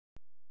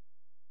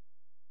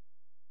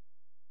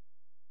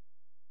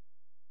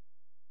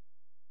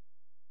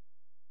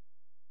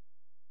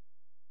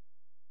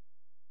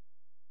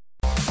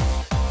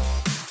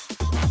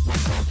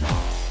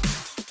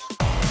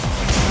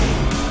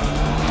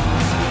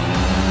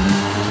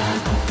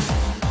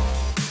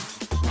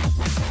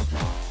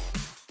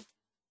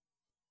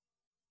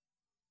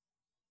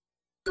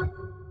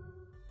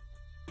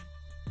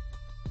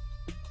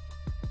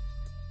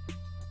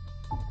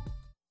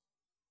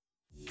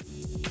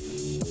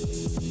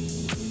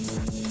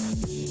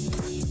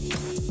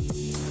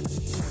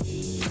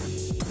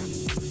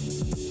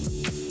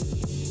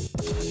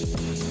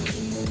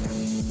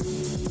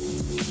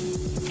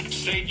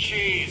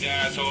cheese,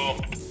 asshole.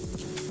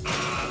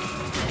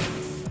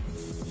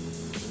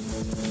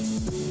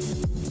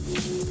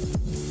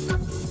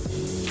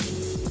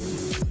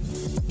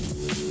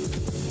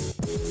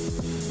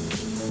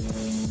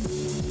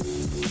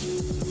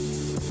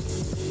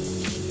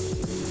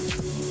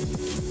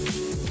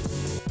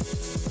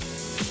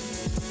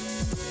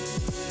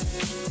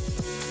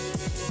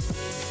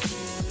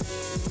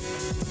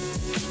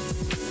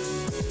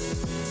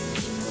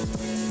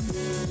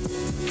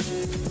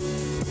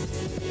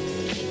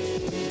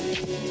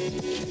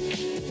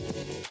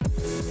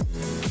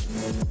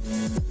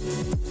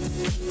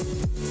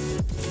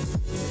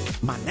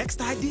 My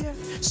next idea?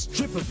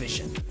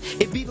 Stripper-vision.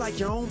 It'd be like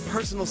your own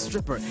personal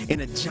stripper in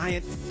a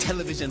giant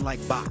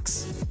television-like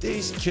box.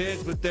 These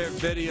kids with their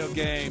video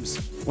games.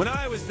 When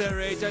I was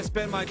their age, I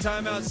spent my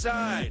time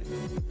outside.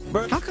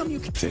 How come you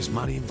can... If there's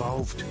money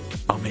involved,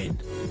 I'm in.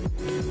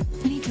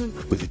 I need to...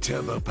 With a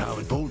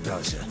turbo-powered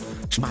bulldozer.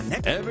 My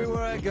next...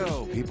 Everywhere I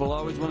go, people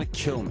always want to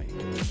kill me.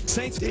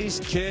 Saints... These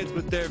kids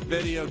with their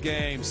video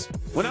games.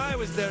 When I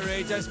was their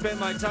age, I spent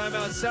my time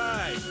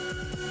outside.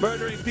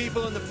 Murdering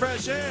people in the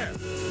fresh air.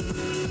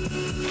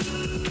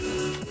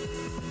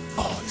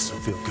 Oh, this'll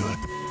feel good.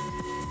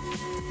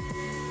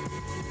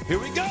 Here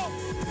we go.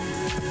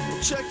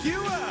 Check you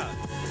out.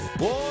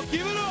 Whoa,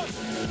 give it up.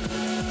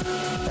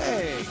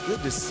 Hey,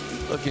 good to see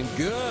you. Looking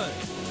good.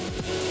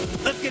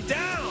 Let's get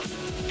down.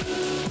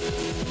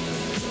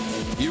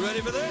 You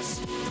ready for this?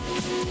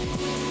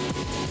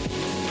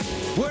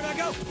 Where'd I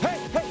go? Hey,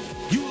 hey,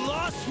 you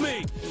lost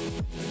me.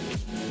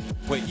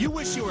 Wait, you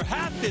wish you were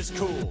half this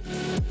cool.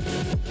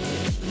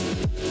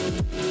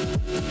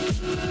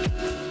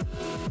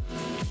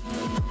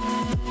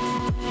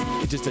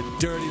 You're just a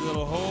dirty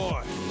little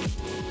whore.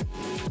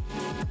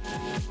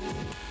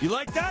 You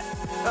like that?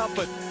 How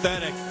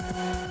pathetic.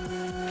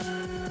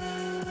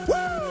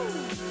 Woo!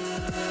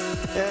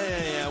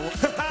 Yeah.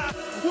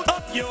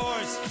 Up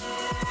yours.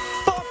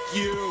 Fuck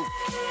you.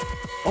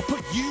 I'll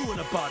put you in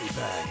a body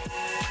bag.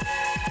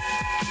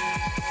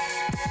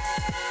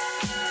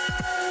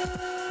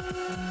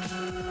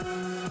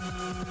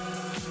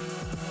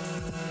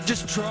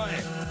 Just try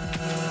it.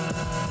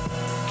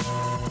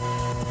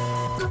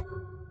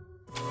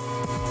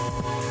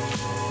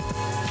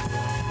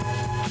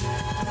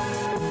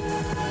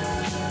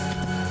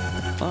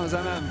 As long as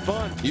I'm having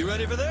fun. You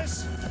ready for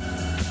this?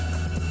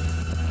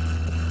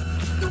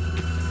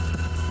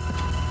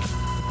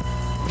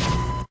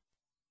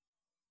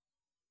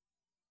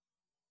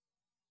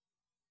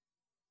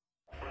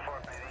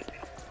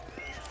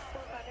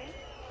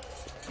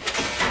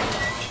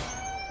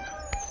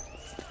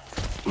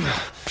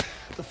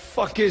 The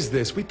fuck is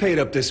this? We paid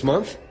up this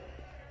month.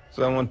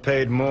 Someone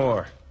paid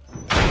more.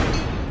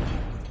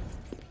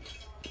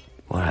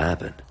 What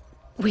happened?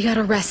 We got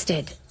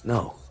arrested.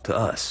 No, to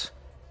us.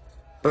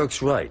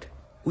 Burke's right.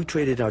 We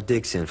traded our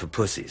dicks in for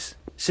pussies.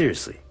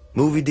 Seriously.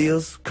 Movie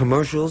deals,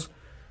 commercials.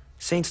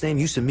 Saint's name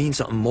used to mean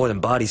something more than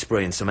body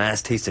spray and some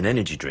ass-tasting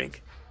energy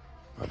drink.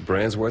 Our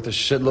brand's worth a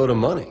shitload of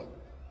money.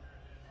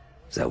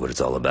 Is that what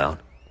it's all about?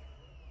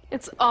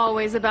 It's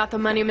always about the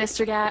money,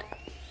 Mr. Gat.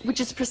 Which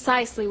is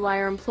precisely why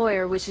our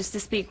employer wishes to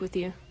speak with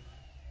you.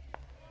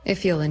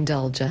 If you'll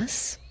indulge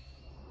us.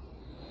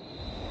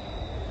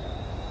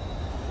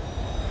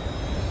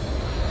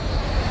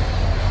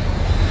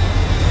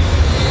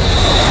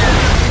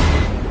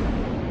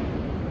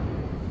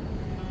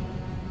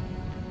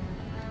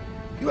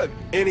 You have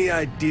any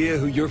idea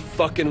who you're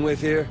fucking with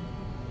here?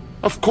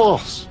 Of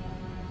course.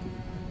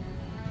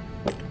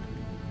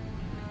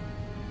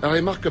 A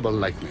remarkable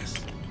likeness.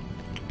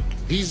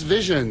 These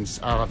visions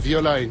are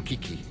Viola and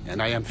Kiki,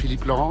 and I am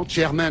Philippe Laurent,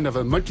 chairman of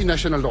a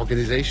multinational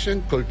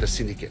organization called the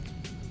Syndicate.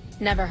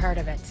 Never heard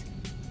of it.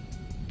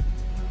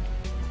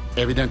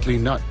 Evidently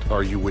not,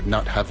 or you would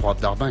not have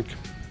robbed our bank.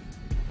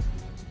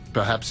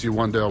 Perhaps you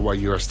wonder why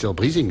you are still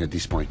breathing at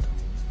this point.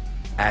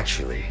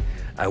 Actually,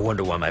 I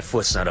wonder why my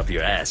foot's not up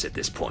your ass at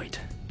this point.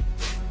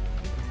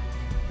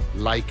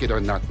 Like it or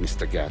not,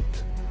 Mr. Gat,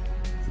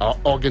 our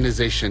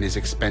organization is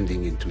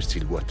expanding into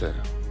Stillwater.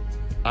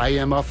 I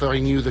am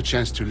offering you the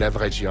chance to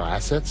leverage your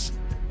assets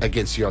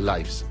against your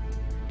lives.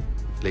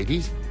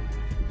 Ladies?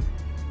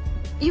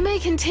 You may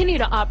continue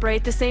to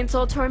operate the Saint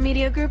Soltor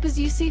Media Group as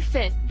you see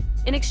fit,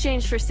 in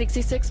exchange for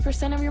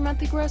 66% of your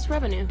monthly gross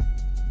revenue.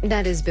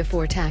 That is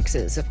before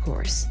taxes, of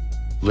course.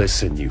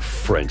 Listen, you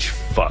French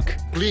fuck.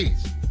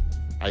 Please.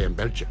 I am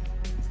Belgian.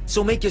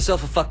 So make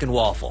yourself a fucking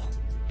waffle.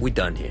 We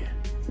done here.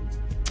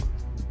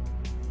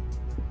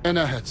 And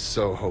I had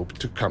so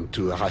hoped to come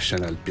to a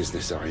rational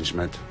business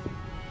arrangement.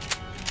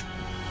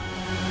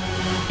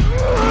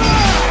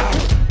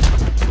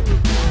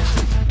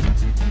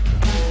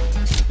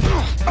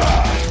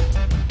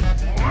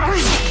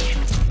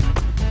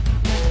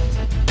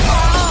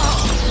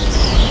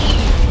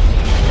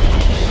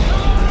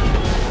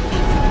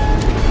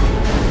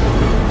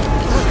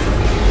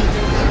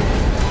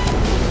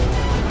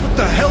 What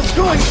the hell's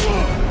going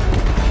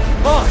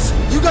on? Boss,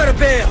 you gotta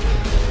bail!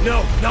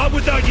 No, not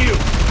without you.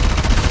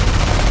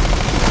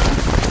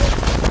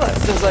 Well,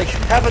 that sounds like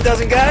half a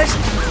dozen guys.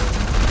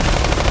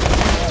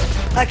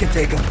 I can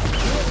take him.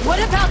 What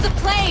about the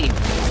plane?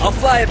 I'll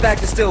fly it back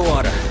to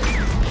Stillwater.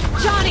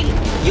 Johnny,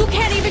 you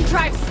can't even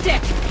drive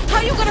stick. How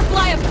are you gonna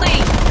fly a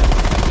plane?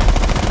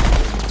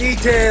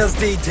 Details,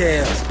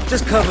 details.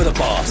 Just cover the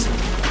boss.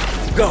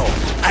 Go.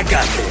 I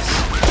got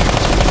this.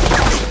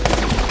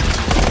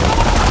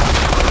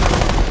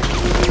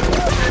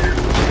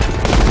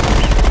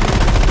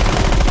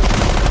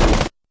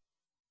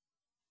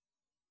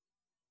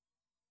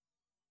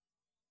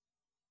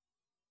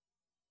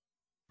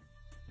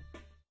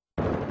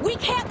 We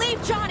can't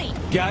leave Johnny!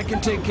 Guy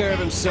can take care of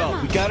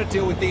himself. We gotta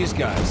deal with these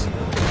guys.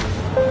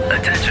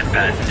 Attention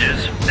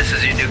passengers, this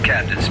is your new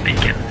captain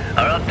speaking.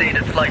 Our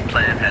updated flight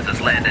plan has us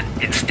landing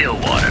in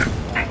Stillwater.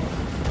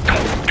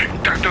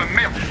 Putain de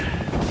merde!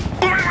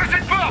 Ouvrez-moi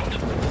cette porte!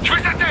 Je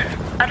vais sa tête!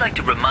 I'd like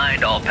to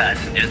remind all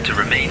passengers to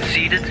remain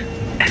seated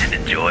and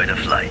enjoy the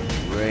flight.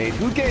 Great.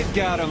 Who gave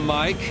God a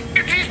mic?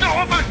 It's the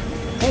open!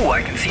 Oh,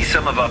 I can see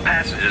some of our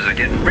passengers are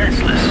getting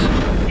restless.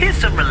 Here's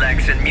some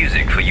relaxing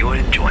music for your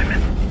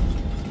enjoyment.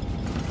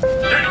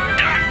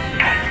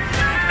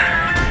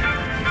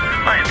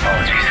 My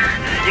apologies.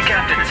 Your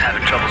captain is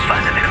having troubles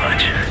finding the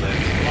clutch.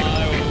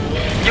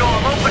 Yo,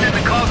 I'm opening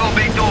the cargo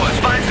bay doors.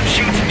 Find some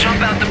chutes and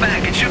jump out the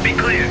back. It should be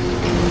clear.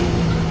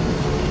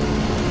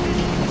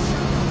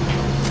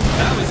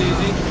 That was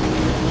easy.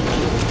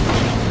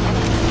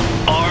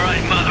 All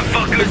right,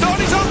 motherfuckers. The door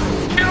is up!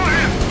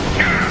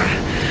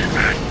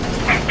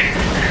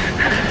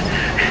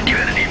 You're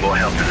gonna need more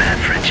help than that,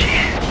 Frenchie.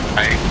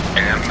 I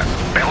am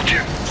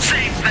Belgian.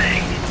 Same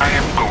thing. I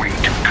am going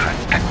to cut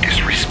that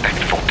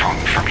disrespectful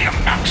tongue from your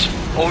mouth.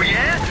 Oh,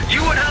 yeah?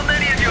 You and how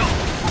many of you?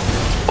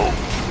 Oh,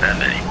 that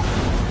many.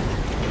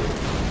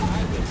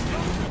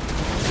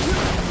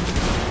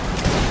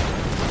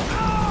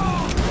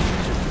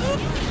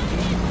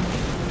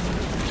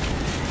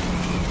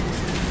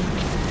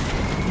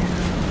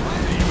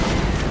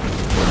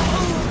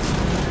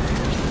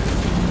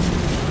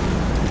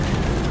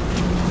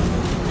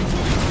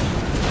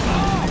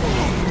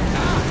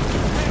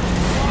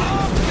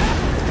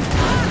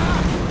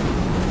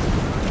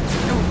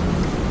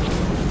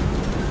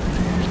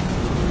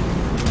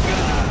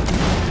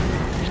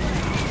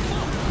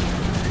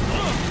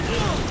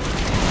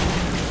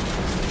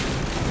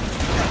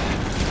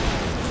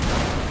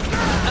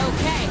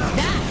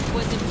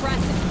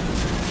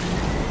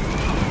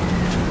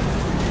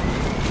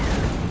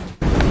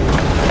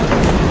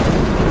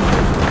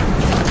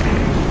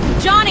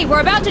 We're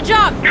about to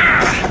jump!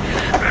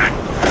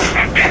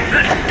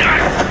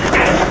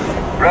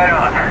 Right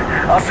on.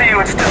 I'll see you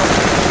at Still.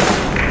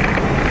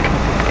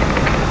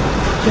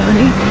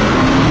 Johnny?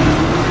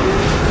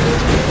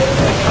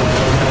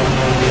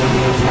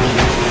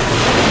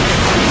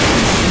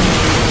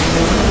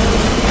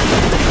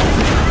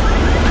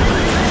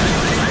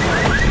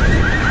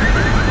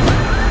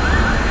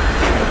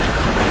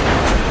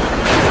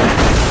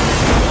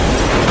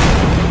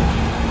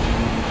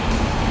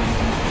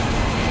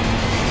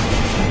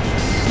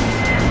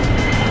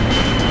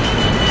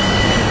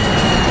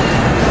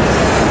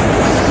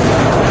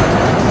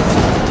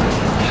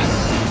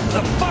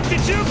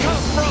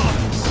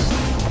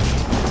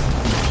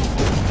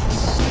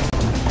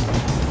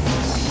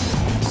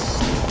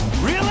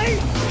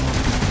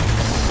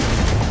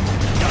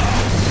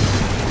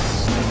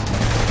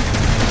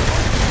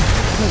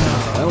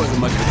 That wasn't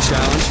much of a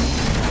challenge.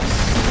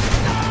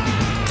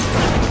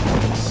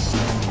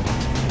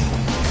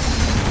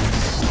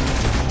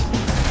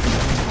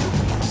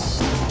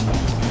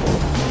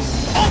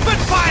 Open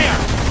fire!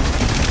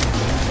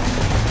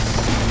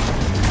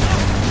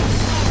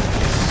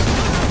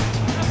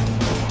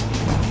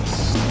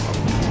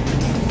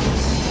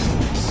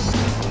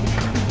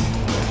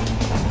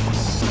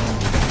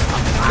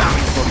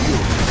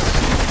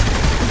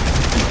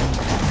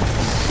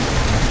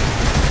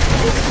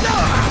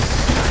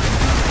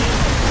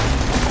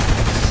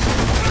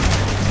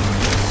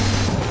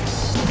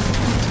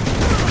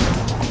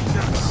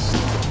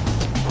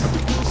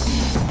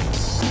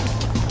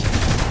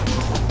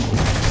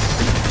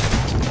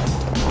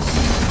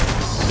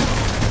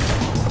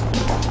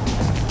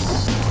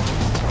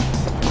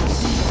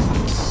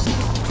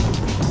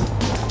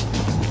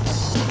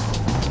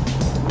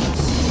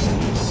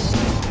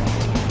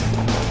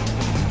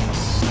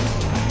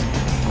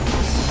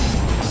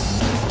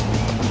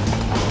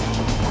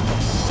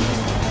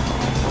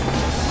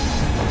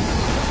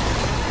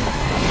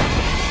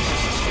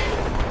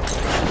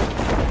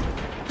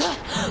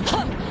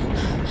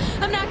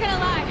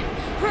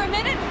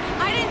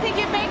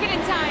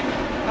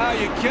 Are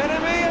you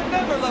kidding me? I'd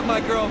never let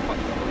my girl...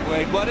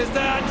 Wait, what is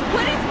that?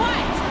 What is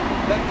what?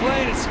 That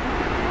plane is...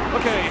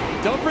 Okay,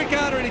 don't freak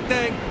out or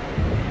anything.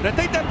 But I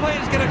think that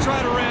plane is gonna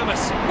try to ram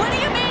us. What do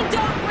you mean,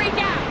 don't freak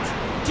out?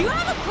 Do you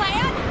have a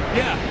plan?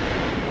 Yeah.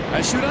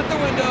 I shoot out the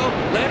window,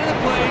 land in the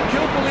plane,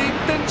 kill Phillips,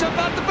 then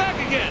jump out the back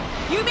again.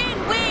 You mean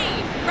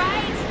we,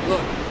 right?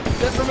 Look,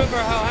 just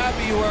remember how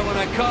happy you were when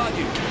I called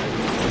you.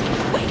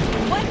 Wait,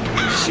 what?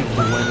 Shoot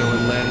the window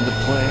and land in the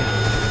plane.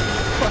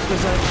 What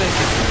was I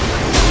thinking?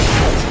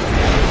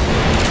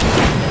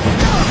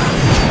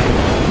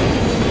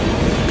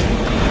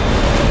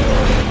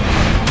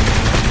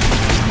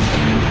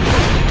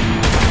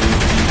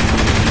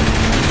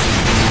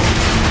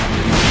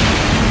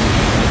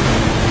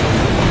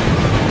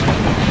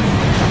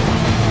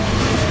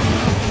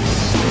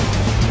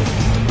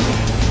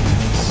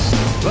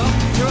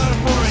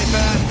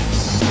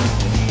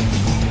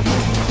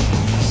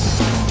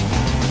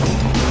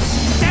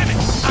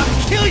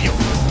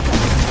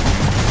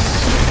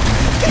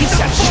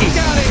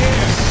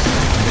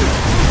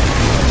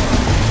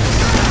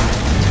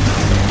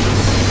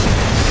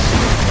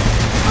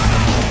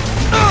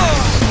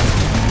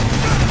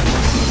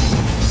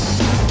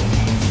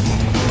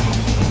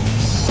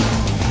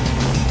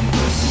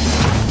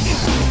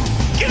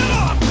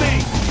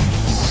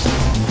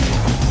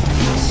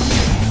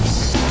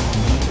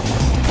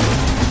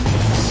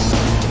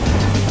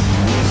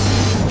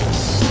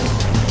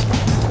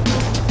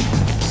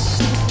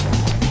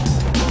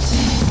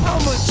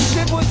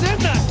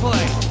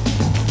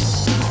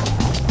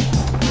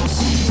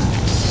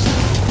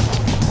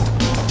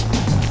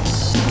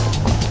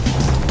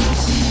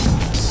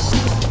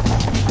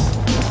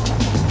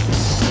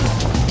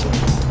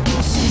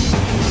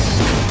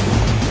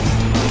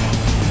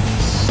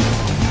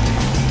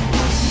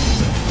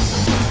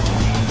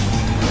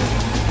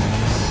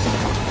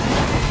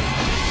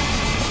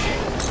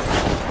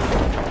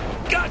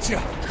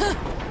 Gotcha!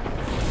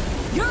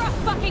 You're a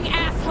fucking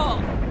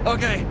asshole!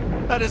 Okay,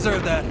 I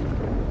deserve that.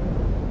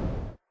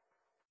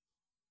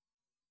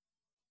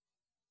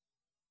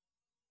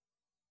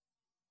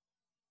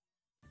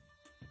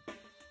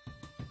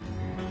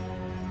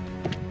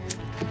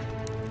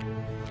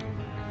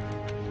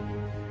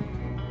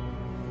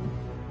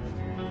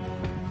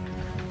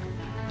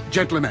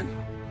 Gentlemen,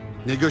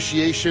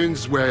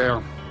 negotiations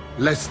were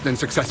less than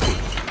successful.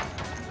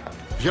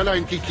 Viola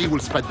and Kiki will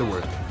spread the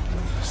word.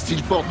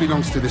 Steelport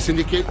belongs to the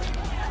Syndicate,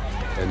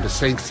 and the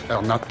Saints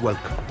are not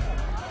welcome.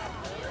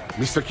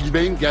 Mr.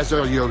 Kilbane,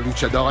 gather your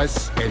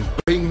luchadores and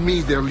bring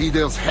me their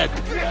leader's head.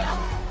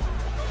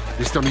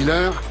 Mr.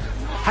 Miller,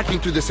 hack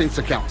into the Saints'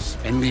 accounts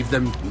and leave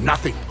them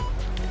nothing.